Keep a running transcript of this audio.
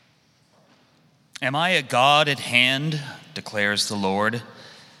Am I a God at hand, declares the Lord,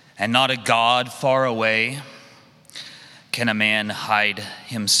 and not a God far away? Can a man hide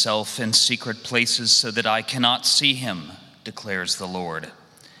himself in secret places so that I cannot see him, declares the Lord?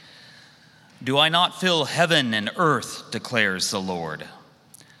 Do I not fill heaven and earth, declares the Lord?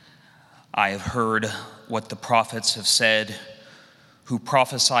 I have heard what the prophets have said, who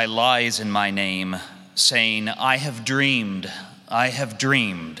prophesy lies in my name, saying, I have dreamed, I have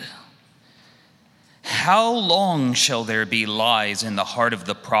dreamed. How long shall there be lies in the heart of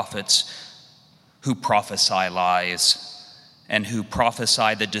the prophets who prophesy lies, and who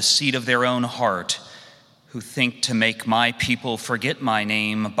prophesy the deceit of their own heart, who think to make my people forget my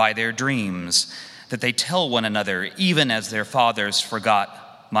name by their dreams, that they tell one another, even as their fathers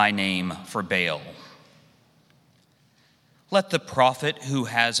forgot my name for Baal? Let the prophet who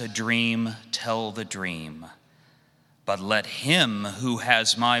has a dream tell the dream, but let him who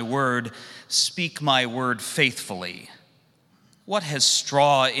has my word speak my word faithfully. What has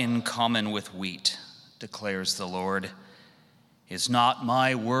straw in common with wheat, declares the Lord? Is not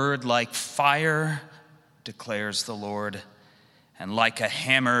my word like fire, declares the Lord, and like a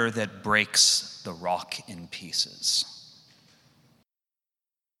hammer that breaks the rock in pieces?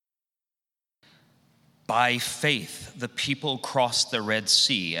 By faith, the people crossed the Red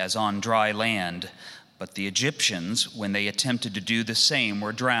Sea as on dry land, but the Egyptians, when they attempted to do the same,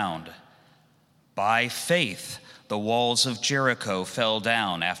 were drowned. By faith, the walls of Jericho fell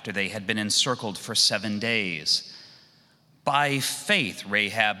down after they had been encircled for 7 days. By faith,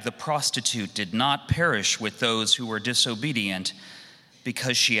 Rahab the prostitute did not perish with those who were disobedient,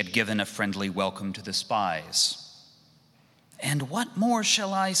 because she had given a friendly welcome to the spies. And what more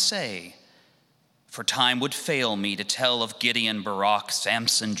shall I say? For time would fail me to tell of Gideon, Barak,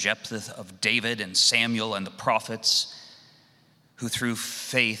 Samson, Jephthah, of David and Samuel and the prophets, who through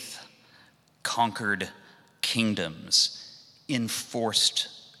faith conquered kingdoms, enforced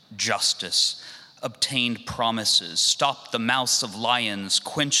justice, obtained promises, stopped the mouths of lions,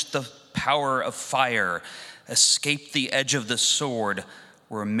 quenched the power of fire, escaped the edge of the sword,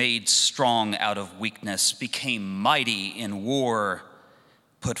 were made strong out of weakness, became mighty in war,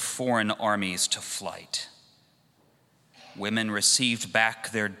 put foreign armies to flight. Women received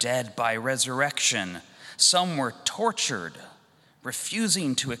back their dead by resurrection. Some were tortured,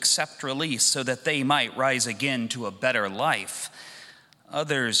 refusing to accept release so that they might rise again to a better life.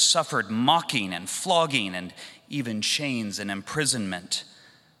 Others suffered mocking and flogging and even chains and imprisonment.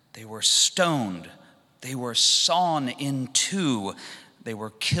 They were stoned. They were sawn in two. They were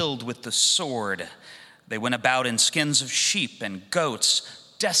killed with the sword. They went about in skins of sheep and goats,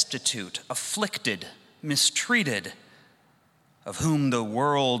 destitute, afflicted, mistreated, of whom the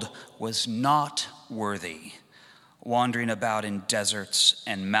world was not worthy, wandering about in deserts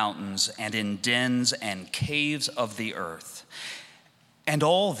and mountains and in dens and caves of the earth. And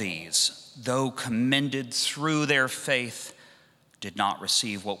all these, though commended through their faith, did not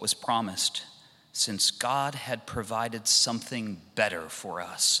receive what was promised, since God had provided something better for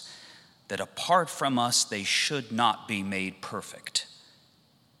us, that apart from us they should not be made perfect.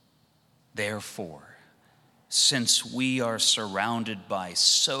 Therefore, since we are surrounded by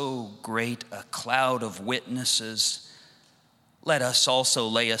so great a cloud of witnesses, let us also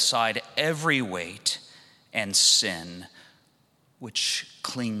lay aside every weight and sin which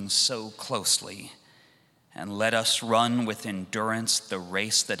clings so closely, and let us run with endurance the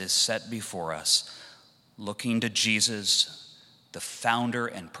race that is set before us, looking to Jesus, the founder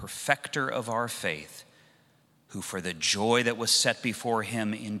and perfecter of our faith, who for the joy that was set before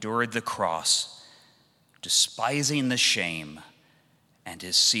him endured the cross, despising the shame, and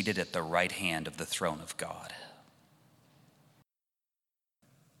is seated at the right hand of the throne of God.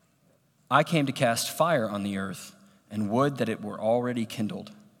 I came to cast fire on the earth, and would that it were already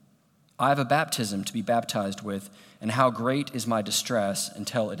kindled. I have a baptism to be baptized with, and how great is my distress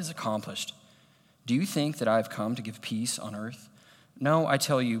until it is accomplished. Do you think that I have come to give peace on earth? No, I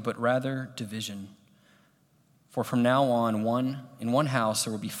tell you, but rather division. For from now on, in one house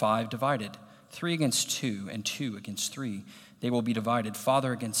there will be 5 divided, 3 against 2, and 2 against 3. They will be divided,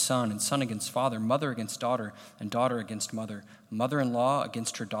 father against son, and son against father, mother against daughter, and daughter against mother, mother-in-law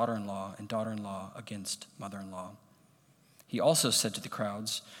against her daughter-in-law, and daughter-in-law against mother-in-law. He also said to the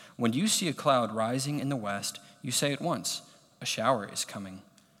crowds, when you see a cloud rising in the west, you say at once, a shower is coming.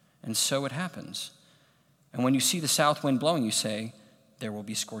 And so it happens. And when you see the south wind blowing, you say, there will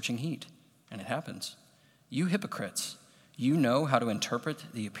be scorching heat. And it happens. You hypocrites, you know how to interpret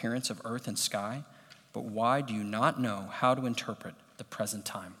the appearance of earth and sky, but why do you not know how to interpret the present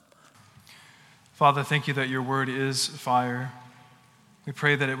time? Father, thank you that your word is fire. We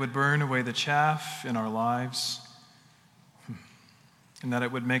pray that it would burn away the chaff in our lives and that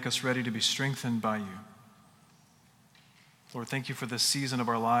it would make us ready to be strengthened by you. Lord, thank you for this season of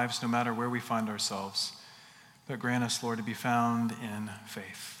our lives, no matter where we find ourselves. But grant us, Lord, to be found in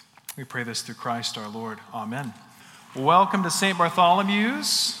faith. We pray this through Christ our Lord. Amen. Welcome to St.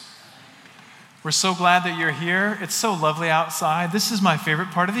 Bartholomew's. We're so glad that you're here. It's so lovely outside. This is my favorite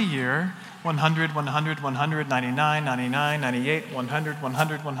part of the year. 100, 100, 100, 99, 99, 98, 100,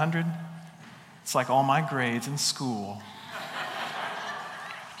 100, 100. It's like all my grades in school.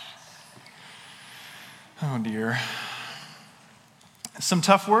 Oh dear. Some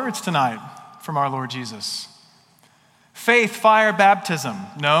tough words tonight from our Lord Jesus. Faith, fire, baptism.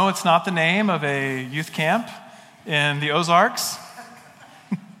 No, it's not the name of a youth camp in the Ozarks.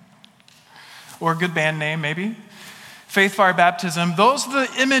 Or a good band name, maybe. Faith, fire, baptism. Those are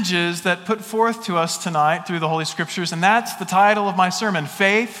the images that put forth to us tonight through the Holy Scriptures, and that's the title of my sermon,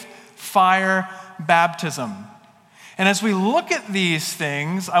 Faith, Fire, Baptism. And as we look at these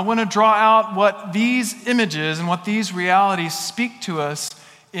things, I want to draw out what these images and what these realities speak to us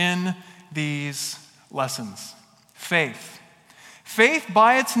in these lessons. Faith. Faith,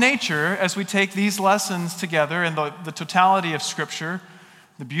 by its nature, as we take these lessons together in the totality of Scripture,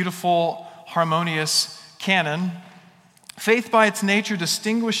 the beautiful, harmonious canon, faith by its nature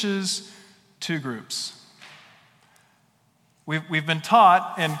distinguishes two groups. We've been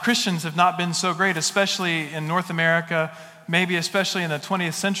taught, and Christians have not been so great, especially in North America, maybe especially in the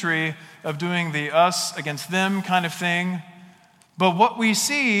 20th century, of doing the us against them kind of thing. But what we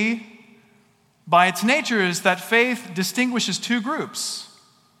see by its nature is that faith distinguishes two groups.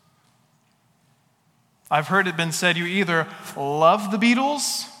 I've heard it been said, you either love the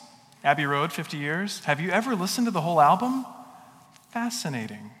Beatles, Abbey Road, 50 years. Have you ever listened to the whole album?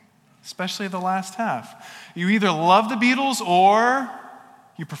 Fascinating, especially the last half. You either love the Beatles or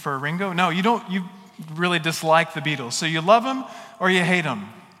you prefer Ringo. No, you don't. You really dislike the Beatles. So you love them or you hate them.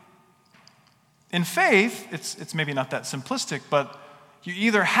 In faith, it's maybe not that simplistic, but you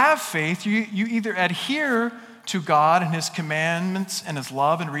either have faith, you either adhere to God and His commandments and His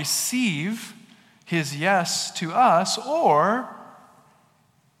love and receive His yes to us, or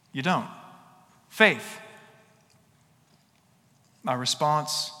you don't. Faith. Our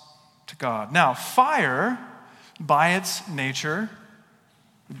response to God. Now, fire, by its nature,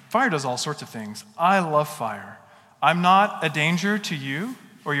 fire does all sorts of things. I love fire. I'm not a danger to you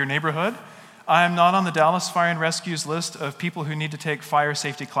or your neighborhood. I am not on the Dallas Fire and Rescue's list of people who need to take fire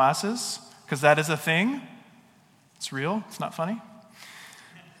safety classes, because that is a thing. It's real. It's not funny.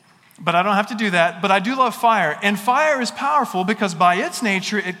 But I don't have to do that. But I do love fire. And fire is powerful because by its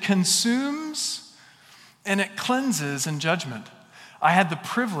nature, it consumes and it cleanses in judgment. I had the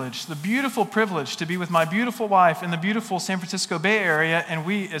privilege, the beautiful privilege, to be with my beautiful wife in the beautiful San Francisco Bay Area. And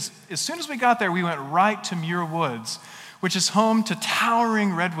as soon as we got there, we went right to Muir Woods, which is home to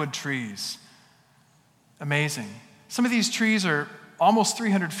towering redwood trees. Amazing. Some of these trees are almost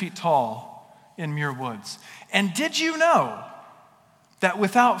 300 feet tall in Muir Woods. And did you know that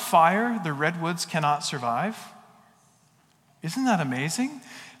without fire, the redwoods cannot survive? Isn't that amazing?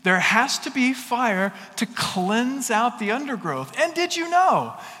 There has to be fire to cleanse out the undergrowth. And did you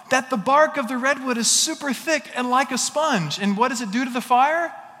know that the bark of the redwood is super thick and like a sponge? And what does it do to the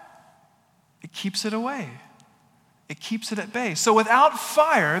fire? It keeps it away. It keeps it at bay. So without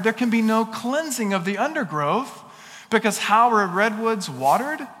fire, there can be no cleansing of the undergrowth, because how are redwoods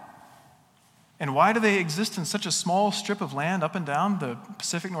watered? And why do they exist in such a small strip of land up and down the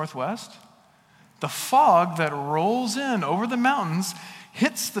Pacific Northwest? The fog that rolls in over the mountains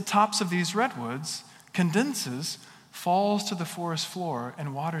hits the tops of these redwoods, condenses, falls to the forest floor,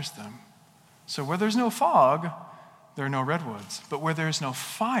 and waters them. So where there's no fog, there are no redwoods. But where there's no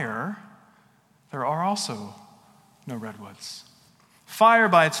fire, there are also no redwoods. Fire,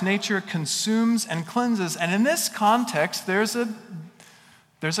 by its nature, consumes and cleanses. And in this context, there's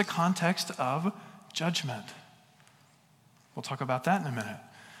a context of judgment. We'll talk about that in a minute.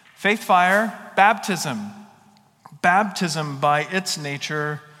 Faith, fire, baptism. Baptism, by its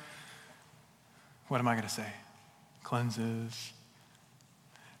nature, what am I going to say? Cleanses.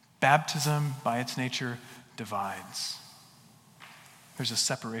 Baptism, by its nature, divides. There's a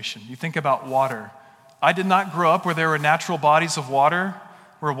separation. You think about water. I did not grow up where there were natural bodies of water,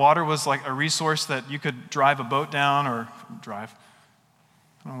 where water was like a resource that you could drive a boat down or drive.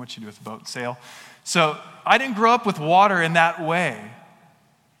 I don't know what you do with a boat, sail. So I didn't grow up with water in that way.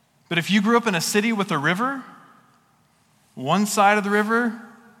 But if you grew up in a city with a river, one side of the river,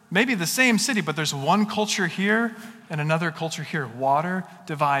 maybe the same city, but there's one culture here and another culture here. Water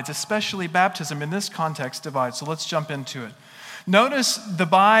divides, especially baptism in this context divides. So let's jump into it. Notice the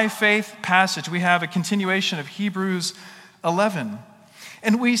by faith passage. We have a continuation of Hebrews 11.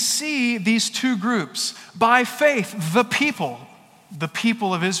 And we see these two groups. By faith, the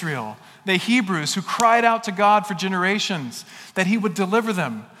people of Israel, the Hebrews who cried out to God for generations that he would deliver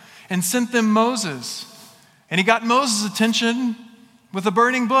them and sent them Moses. And he got Moses' attention with a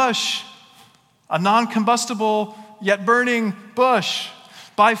burning bush, a non-combustible yet burning bush.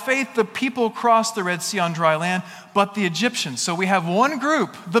 By faith, the people crossed the Red Sea on dry land, but the Egyptians. So we have one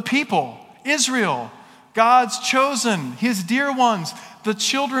group, the people, Israel, God's chosen, his dear ones, the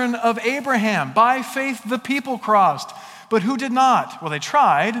children of Abraham. By faith, the people crossed. But who did not? Well, they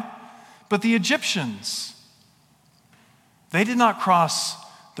tried, but the Egyptians, they did not cross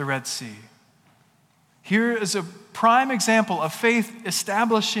the Red Sea. Here is a prime example of faith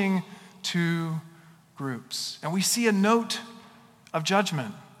establishing two groups. And we see a note of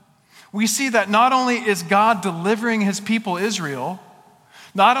judgment. We see that not only is God delivering his people Israel,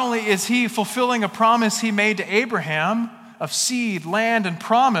 not only is he fulfilling a promise he made to Abraham of seed, land, and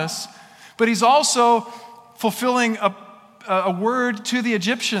promise, but he's also fulfilling a word to the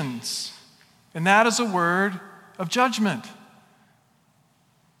Egyptians, and that is a word of judgment.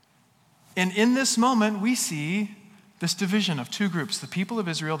 And in this moment, we see this division of two groups, the people of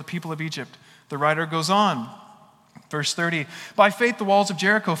Israel, the people of Egypt. The writer goes on, verse 30, by faith the walls of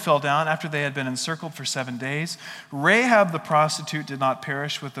Jericho fell down after they had been encircled for 7 days. Rahab the prostitute did not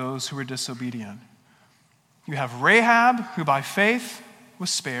perish with those who were disobedient. You have Rahab, who by faith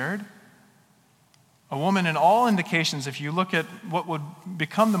was spared. A woman in all indications, if you look at what would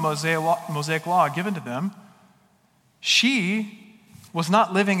become the Mosaic law given to them, she was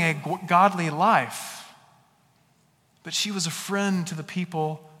not living a godly life, but she was a friend to the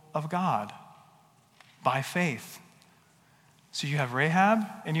people of God by faith. So you have Rahab,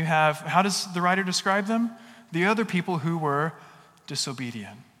 and you have, how does the writer describe them? The other people who were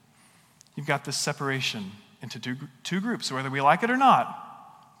disobedient. You've got this separation into two groups, whether we like it or not.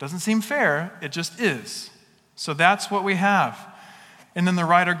 Doesn't seem fair, it just is. So that's what we have. And then the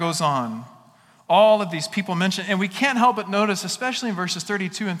writer goes on. All of these people mentioned, and we can't help but notice, especially in verses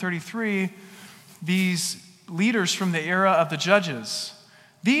 32 and 33, these leaders from the era of the judges.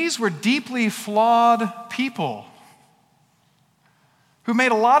 These were deeply flawed people who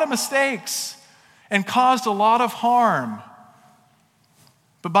made a lot of mistakes and caused a lot of harm.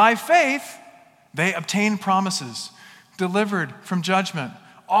 But by faith, they obtained promises, delivered from judgment.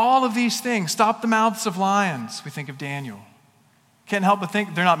 All of these things stopped the mouths of lions. We think of Daniel. Can't help but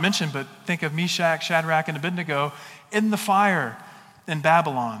think, they're not mentioned, but think of Meshach, Shadrach, and Abednego in the fire in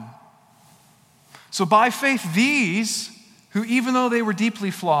Babylon. So by faith, these, who even though they were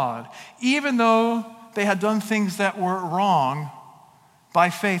deeply flawed, even though they had done things that were wrong, by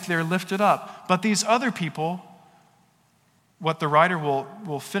faith they're lifted up. But these other people, what the writer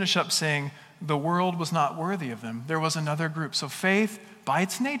will finish up saying, the world was not worthy of them. There was another group. So faith, by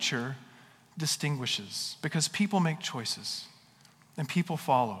its nature, distinguishes, because people make choices. And people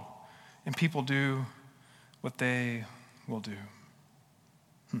follow, and people do what they will do.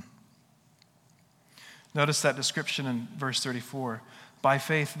 Notice that description in verse 34. By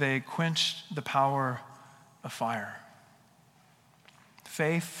faith, they quenched the power of fire.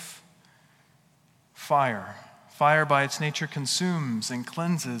 Faith, fire. Fire by its nature consumes and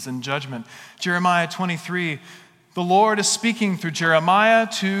cleanses in judgment. Jeremiah 23, the Lord is speaking through Jeremiah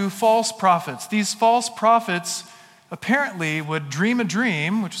to false prophets. These false prophets apparently would dream a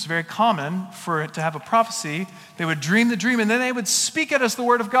dream, which was very common for it to have a prophecy. They would dream the dream, and then they would speak it as the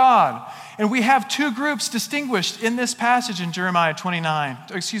word of God. And we have two groups distinguished in this passage in Jeremiah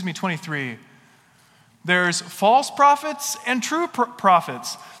 23. There's false prophets and true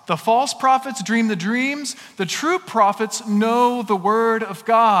prophets. The false prophets dream the dreams. The true prophets know the word of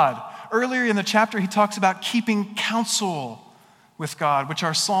God. Earlier in the chapter, he talks about keeping counsel with God, which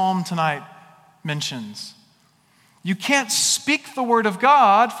our psalm tonight mentions. You can't speak the word of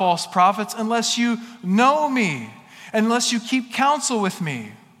God, false prophets, unless you know me, unless you keep counsel with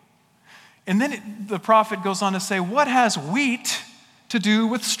me. And then the prophet goes on to say, what has wheat to do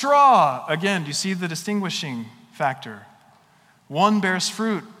with straw? Again, do you see the distinguishing factor? One bears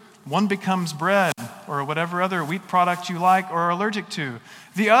fruit, one becomes bread, or whatever other wheat product you like or are allergic to.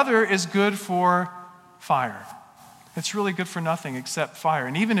 The other is good for fire. It's really good for nothing except fire.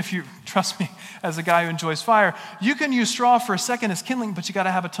 And even if you, trust me, as a guy who enjoys fire, you can use straw for a second as kindling, but you got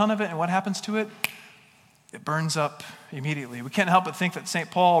to have a ton of it. And what happens to it? It burns up immediately. We can't help but think that St.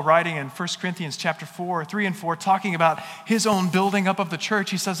 Paul, writing in 1 Corinthians chapter 3 and 4, talking about his own building up of the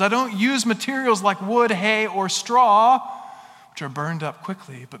church, he says, I don't use materials like wood, hay, or straw, which are burned up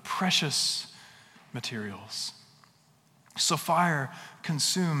quickly, but precious materials. So fire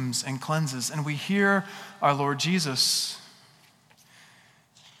consumes and cleanses. And we hear our Lord Jesus.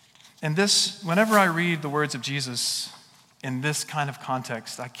 And this, whenever I read the words of Jesus in this kind of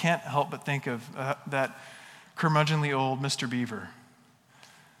context, I can't help but think of that curmudgeonly old Mr. Beaver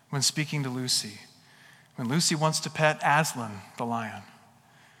when speaking to Lucy. When Lucy wants to pet Aslan, the lion.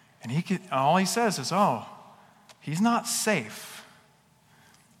 And all he says is, oh, he's not safe,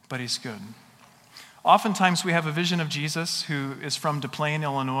 but he's good. Oftentimes we have a vision of Jesus who is from Des Plaines,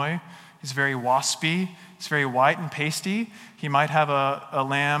 Illinois. He's very waspy. He's very white and pasty. He might have a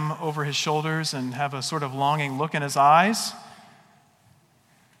lamb over his shoulders and have a sort of longing look in his eyes.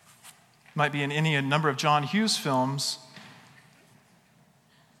 Might be in a number of John Hughes films.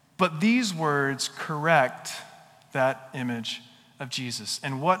 But these words correct that image of Jesus.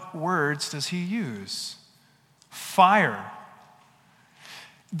 And what words does he use? Fire.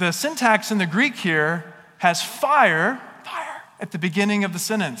 The syntax in the Greek here has fire at the beginning of the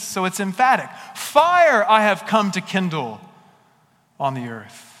sentence. So it's emphatic. Fire I have come to kindle on the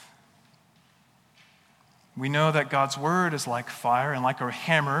earth. We know that God's word is like fire and like a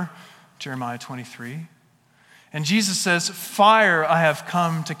hammer, Jeremiah 23. And Jesus says, fire I have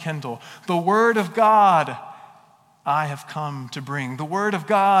come to kindle. The word of God I have come to bring. The word of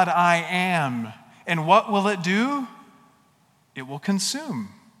God I am. And what will it do? It will consume.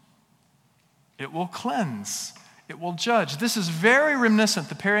 It will cleanse. It will judge. This is very reminiscent,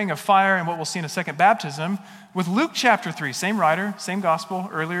 the pairing of fire and what we'll see in a second, baptism, with Luke chapter 3, same writer, same gospel,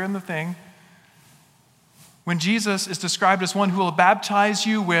 earlier in the thing, when Jesus is described as one who will baptize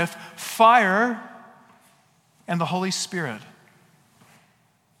you with fire and the Holy Spirit.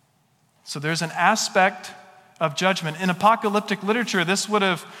 So there's an aspect of judgment. In apocalyptic literature, this would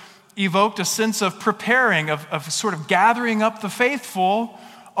have evoked a sense of preparing, of sort of gathering up the faithful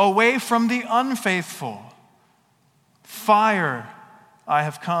away from the unfaithful. Fire I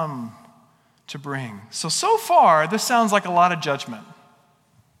have come to bring. So far, this sounds like a lot of judgment.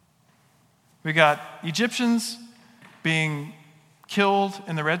 We got Egyptians being killed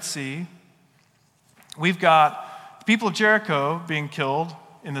in the Red Sea. We've got the people of Jericho being killed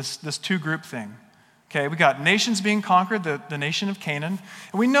in this two-group thing. Okay, we got nations being conquered, the nation of Canaan.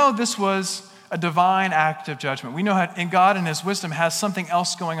 And we know this was a divine act of judgment. We know how God in his wisdom has something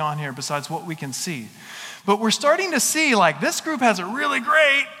else going on here besides what we can see. But we're starting to see, like, this group has it really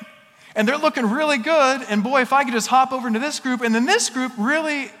great, and they're looking really good, and boy, if I could just hop over into this group, and then this group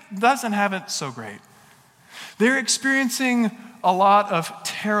really doesn't have it so great. They're experiencing a lot of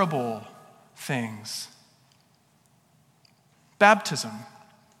terrible things. Baptism.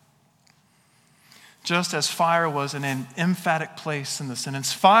 Just as fire was in an emphatic place in the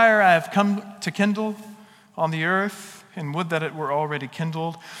sentence, fire I have come to kindle on the earth, and would that it were already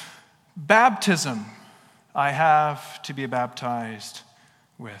kindled. Baptism I have to be baptized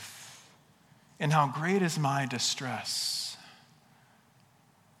with. And how great is my distress.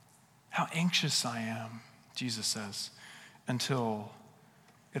 How anxious I am, Jesus says, until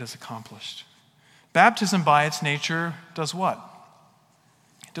it is accomplished. Baptism by its nature does what?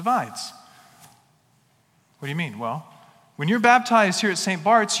 It divides. What do you mean? Well, when you're baptized here at St.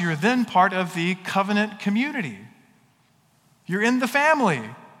 Bart's, you're then part of the covenant community. You're in the family.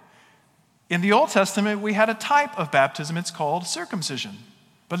 In the Old Testament, we had a type of baptism. It's called circumcision.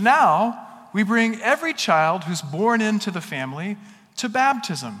 But now, we bring every child who's born into the family to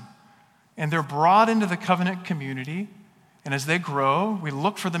baptism. And they're brought into the covenant community. And as they grow, we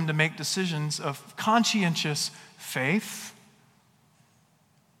look for them to make decisions of conscientious faith.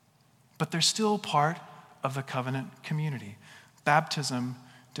 But they're still part of the covenant community. Baptism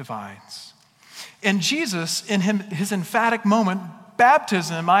divides. And Jesus, in his emphatic moment,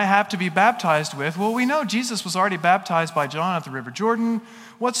 baptism I have to be baptized with. Well, we know Jesus was already baptized by John at the River Jordan.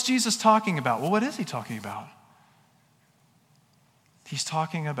 What's Jesus talking about? Well, what is he talking about? He's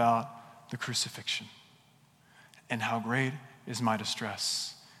talking about the crucifixion and how great is my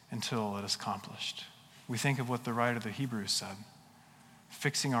distress until it is accomplished. We think of what the writer of the Hebrews said,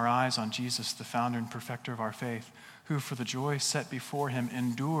 fixing our eyes on Jesus, the founder and perfecter of our faith, who for the joy set before him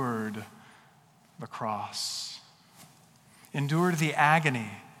endured the cross, endured the agony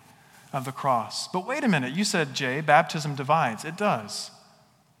of the cross. But wait a minute, you said, Jay, baptism divides. It does.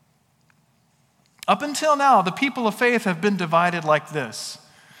 Up until now, the people of faith have been divided like this.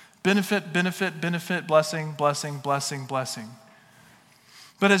 Benefit, benefit, benefit, blessing, blessing, blessing, blessing.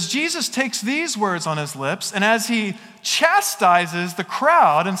 But as Jesus takes these words on his lips, and as he chastises the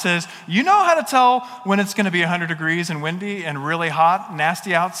crowd and says, you know how to tell when it's going to be 100 degrees and windy and really hot,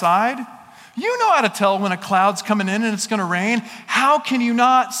 nasty outside? You know how to tell when a cloud's coming in and it's going to rain. How can you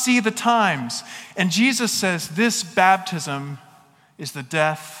not see the times? And Jesus says this baptism is the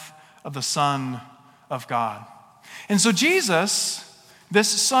death of the Son of God. And so Jesus, this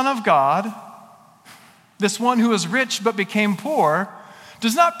Son of God, this one who is rich but became poor,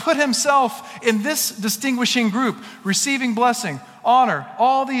 does not put himself in this distinguishing group, receiving blessing, honor,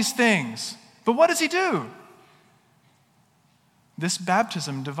 all these things. But what does he do? This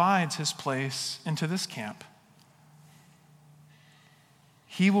baptism divides his place into this camp.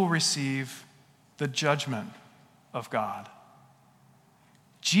 He will receive the judgment of God.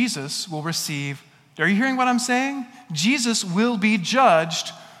 Jesus will receive, are you hearing what I'm saying? Jesus will be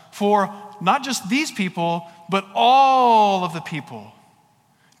judged for not just these people, but all of the people.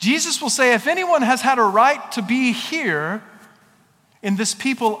 Jesus will say, if anyone has had a right to be here in this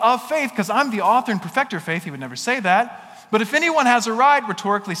people of faith, because I'm the author and perfecter of faith, he would never say that, but if anyone has a right,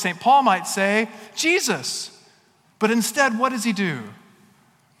 rhetorically, St. Paul might say, Jesus. But instead, what does he do?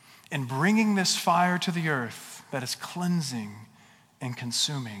 In bringing this fire to the earth that is cleansing and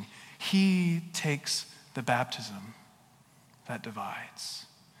consuming, he takes the baptism that divides,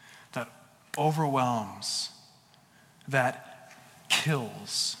 that overwhelms, that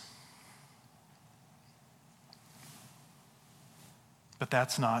kills. But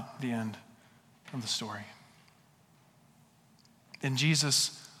that's not the end of the story. In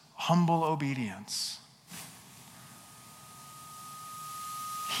Jesus' humble obedience,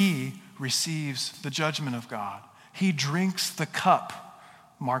 he receives the judgment of God. He drinks the cup,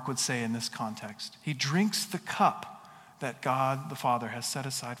 Mark would say in this context. He drinks the cup that God the Father has set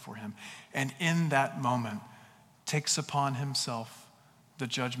aside for him, and in that moment takes upon himself the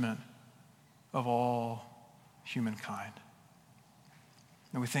judgment of all humankind.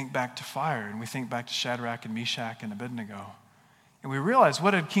 And we think back to fire, and we think back to Shadrach and Meshach and Abednego, and we realize,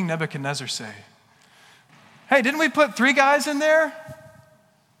 what did King Nebuchadnezzar say? Hey, didn't we put 3 guys in there?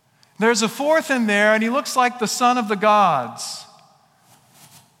 There's a 4th in there, and he looks like the son of the gods.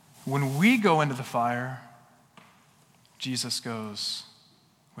 When we go into the fire, Jesus goes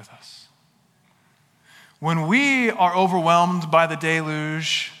with us. When we are overwhelmed by the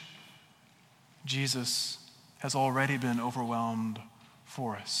deluge, Jesus has already been overwhelmed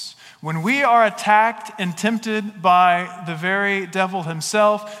for us. When we are attacked and tempted by the very devil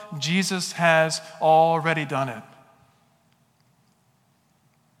himself, Jesus has already done it.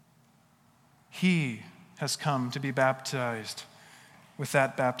 He has come to be baptized with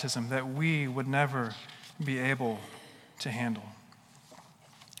that baptism that we would never be able to handle.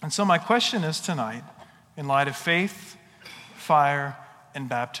 And so my question is tonight, in light of faith, fire, and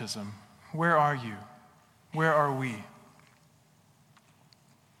baptism, where are you? Where are we?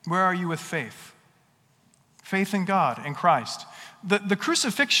 Where are you with faith? Faith in God, in Christ. The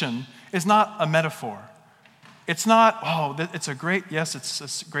crucifixion is not a metaphor. It's not, it's a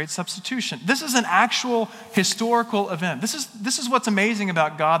great substitution. This is an actual historical event. This is what's amazing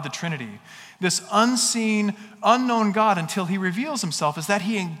about God, the Trinity. This unseen, unknown God, until he reveals himself, is that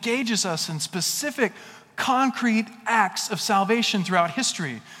he engages us in specific, concrete acts of salvation throughout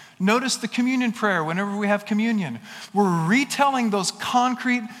history. Notice the communion prayer whenever we have communion. We're retelling those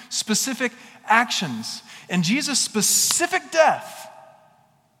concrete, specific actions. And Jesus' specific death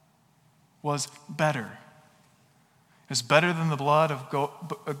was better. It's better than the blood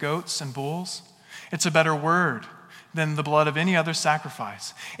of goats and bulls. It's a better word than the blood of any other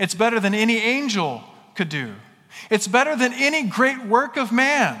sacrifice. It's better than any angel could do. It's better than any great work of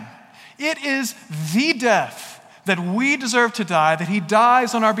man. It is the death that we deserve to die, that he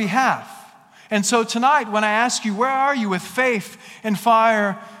dies on our behalf. And so tonight, when I ask you, where are you with faith and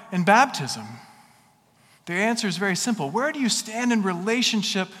fire and baptism? The answer is very simple. Where do you stand in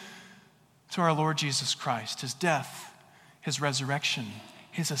relationship to our Lord Jesus Christ, his death, his resurrection,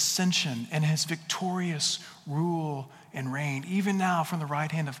 his ascension, and his victorious rule and reign, even now from the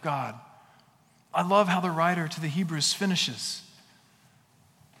right hand of God? I love how the writer to the Hebrews finishes.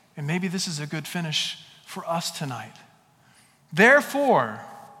 And maybe this is a good finish for us tonight. Therefore,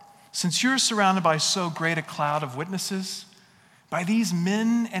 since you're surrounded by so great a cloud of witnesses, by these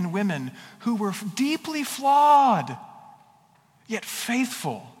men and women who were deeply flawed, yet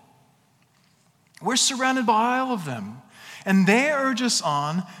faithful, we're surrounded by all of them. And they urge us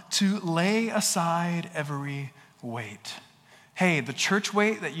on to lay aside every weight. Hey, the church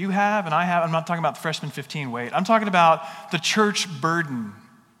weight that you have and I have, I'm not talking about the freshman 15 weight. I'm talking about the church burden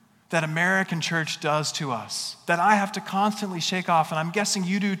that American church does to us, that I have to constantly shake off, and I'm guessing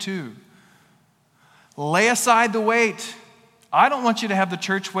you do too. Lay aside the weight. I don't want you to have the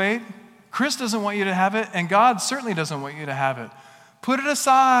church weight. Chris doesn't want you to have it, and God certainly doesn't want you to have it. Put it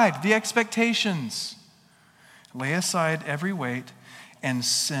aside, the expectations. Lay aside every weight and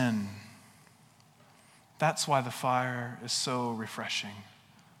sin. That's why the fire is so refreshing.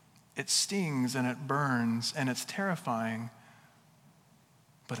 It stings and it burns and it's terrifying,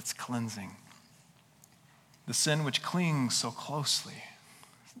 but it's cleansing. The sin which clings so closely.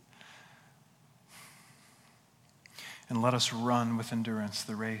 And let us run with endurance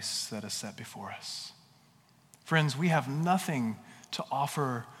the race that is set before us. Friends, we have nothing to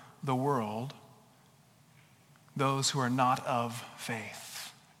offer the world, those who are not of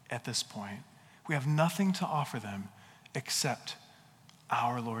faith at this point. We have nothing to offer them except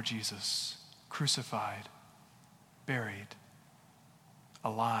our Lord Jesus, crucified, buried,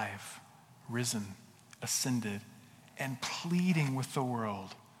 alive, risen, ascended, and pleading with the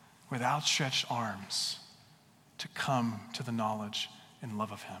world with outstretched arms to come to the knowledge and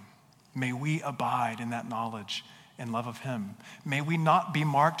love of him. May we abide in that knowledge and love of him. May we not be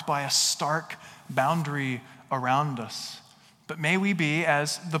marked by a stark boundary around us, but may we be,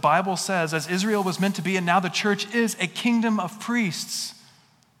 as the Bible says, as Israel was meant to be, and now the church is, a kingdom of priests.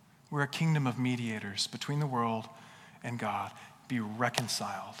 We're a kingdom of mediators between the world and God. Be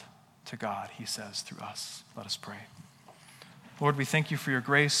reconciled to God, he says, through us. Let us pray. Lord, we thank you for your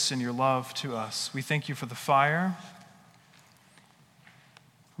grace and your love to us. We thank you for the fire.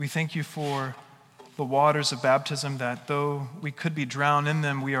 We thank you for the waters of baptism, that though we could be drowned in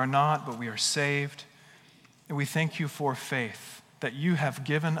them, we are not, but we are saved. And we thank you for faith, that you have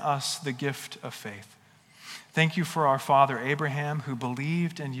given us the gift of faith. Thank you for our father Abraham, who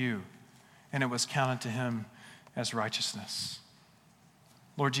believed in you, and it was counted to him as righteousness.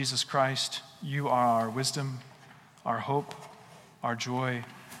 Lord Jesus Christ, you are our wisdom, our hope, our joy,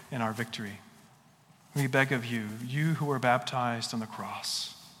 and our victory. We beg of you, you who were baptized on the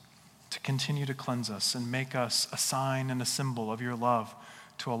cross, to continue to cleanse us and make us a sign and a symbol of your love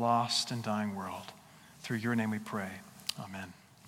to a lost and dying world. Through your name we pray. Amen.